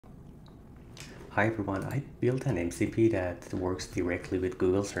Hi everyone, I built an MCP that works directly with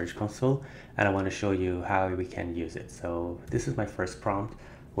Google Search Console and I want to show you how we can use it. So this is my first prompt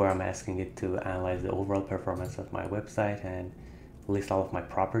where I'm asking it to analyze the overall performance of my website and list all of my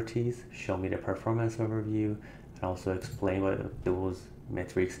properties, show me the performance overview, and also explain what those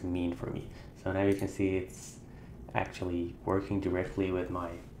metrics mean for me. So now you can see it's actually working directly with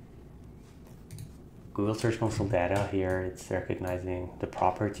my Google Search Console data. Here it's recognizing the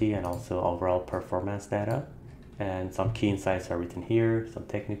property and also overall performance data, and some key insights are written here, some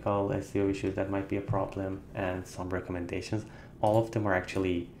technical SEO issues that might be a problem, and some recommendations. All of them are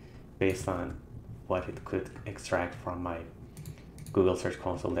actually based on what it could extract from my Google Search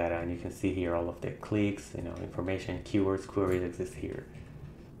Console data, and you can see here all of the clicks, information, keywords, queries exist here.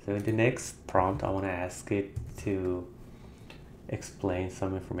 So in the next prompt, I want to ask it to explain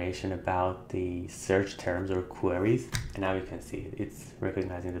some information about the search terms or queries, and now you can see it's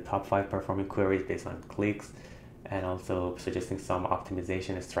recognizing the top 5 performing queries based on clicks and also suggesting some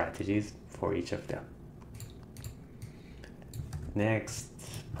optimization strategies for each of them. Next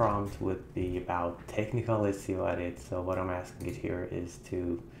prompt would be about technical SEO audits. So what I'm asking it here is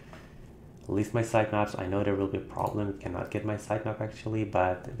to list my sitemaps. I know there will be a problem, it cannot get my sitemap actually,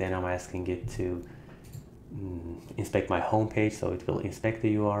 but then I'm asking it to inspect my home page, so it will inspect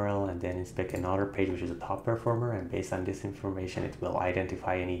the URL and then inspect another page which is a top performer, and based on this information it will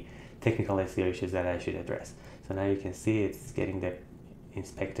identify any technical SEO issues that I should address. So now you can see it's getting the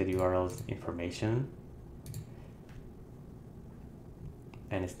inspected URLs information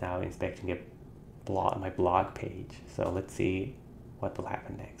and it's now inspecting my blog page. So let's see what will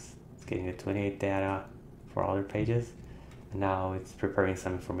happen next. It's getting the 28 data for other pages. Now it's preparing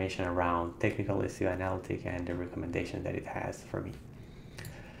some information around technical SEO analytic and the recommendation that it has for me.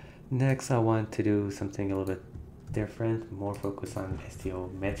 Next, I want to do something a little bit different, more focus on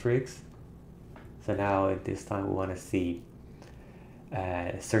SEO metrics. So now at this time we want to see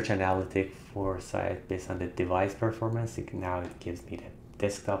search analytic for site based on the device performance. Now it gives me the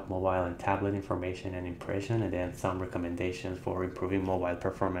desktop, mobile, and tablet information and impression, and then some recommendations for improving mobile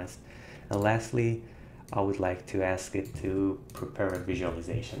performance. And lastly, I would like to ask it to prepare a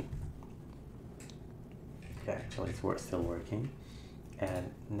visualization. Okay, actually it's still working. And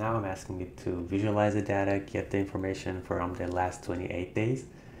now I'm asking it to visualize the data, get the information from the last 28 days,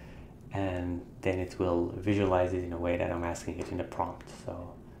 and then it will visualize it in a way that I'm asking it in the prompt.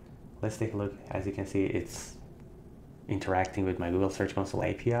 So let's take a look. As you can see, it's interacting with my Google Search Console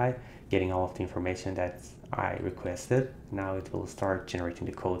API, getting all of the information that I requested. Now it will start generating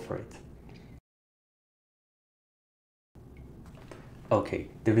the code for it. Okay,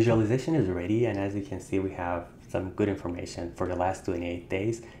 the visualization is ready, and as you can see we have some good information for the last 28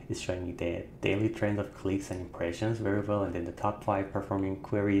 days. It's showing me the daily trend of clicks and impressions very well, and then the top 5 performing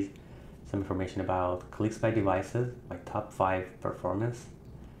queries, some information about clicks by devices, my top 5 performance,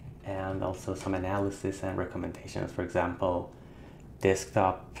 and also some analysis and recommendations. For example,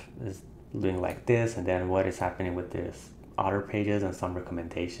 desktop is doing like this, and then what is happening with this other pages and some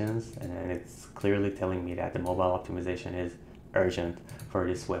recommendations, and then it's clearly telling me that the mobile optimization is urgent for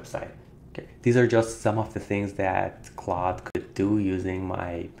this website. Okay, these are just some of the things that Claude could do using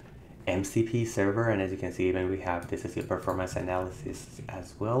my MCP server, and as you can see, even we have this SEO performance analysis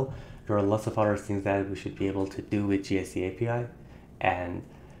as well. There are lots of other things that we should be able to do with GSE API, and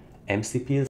MCP is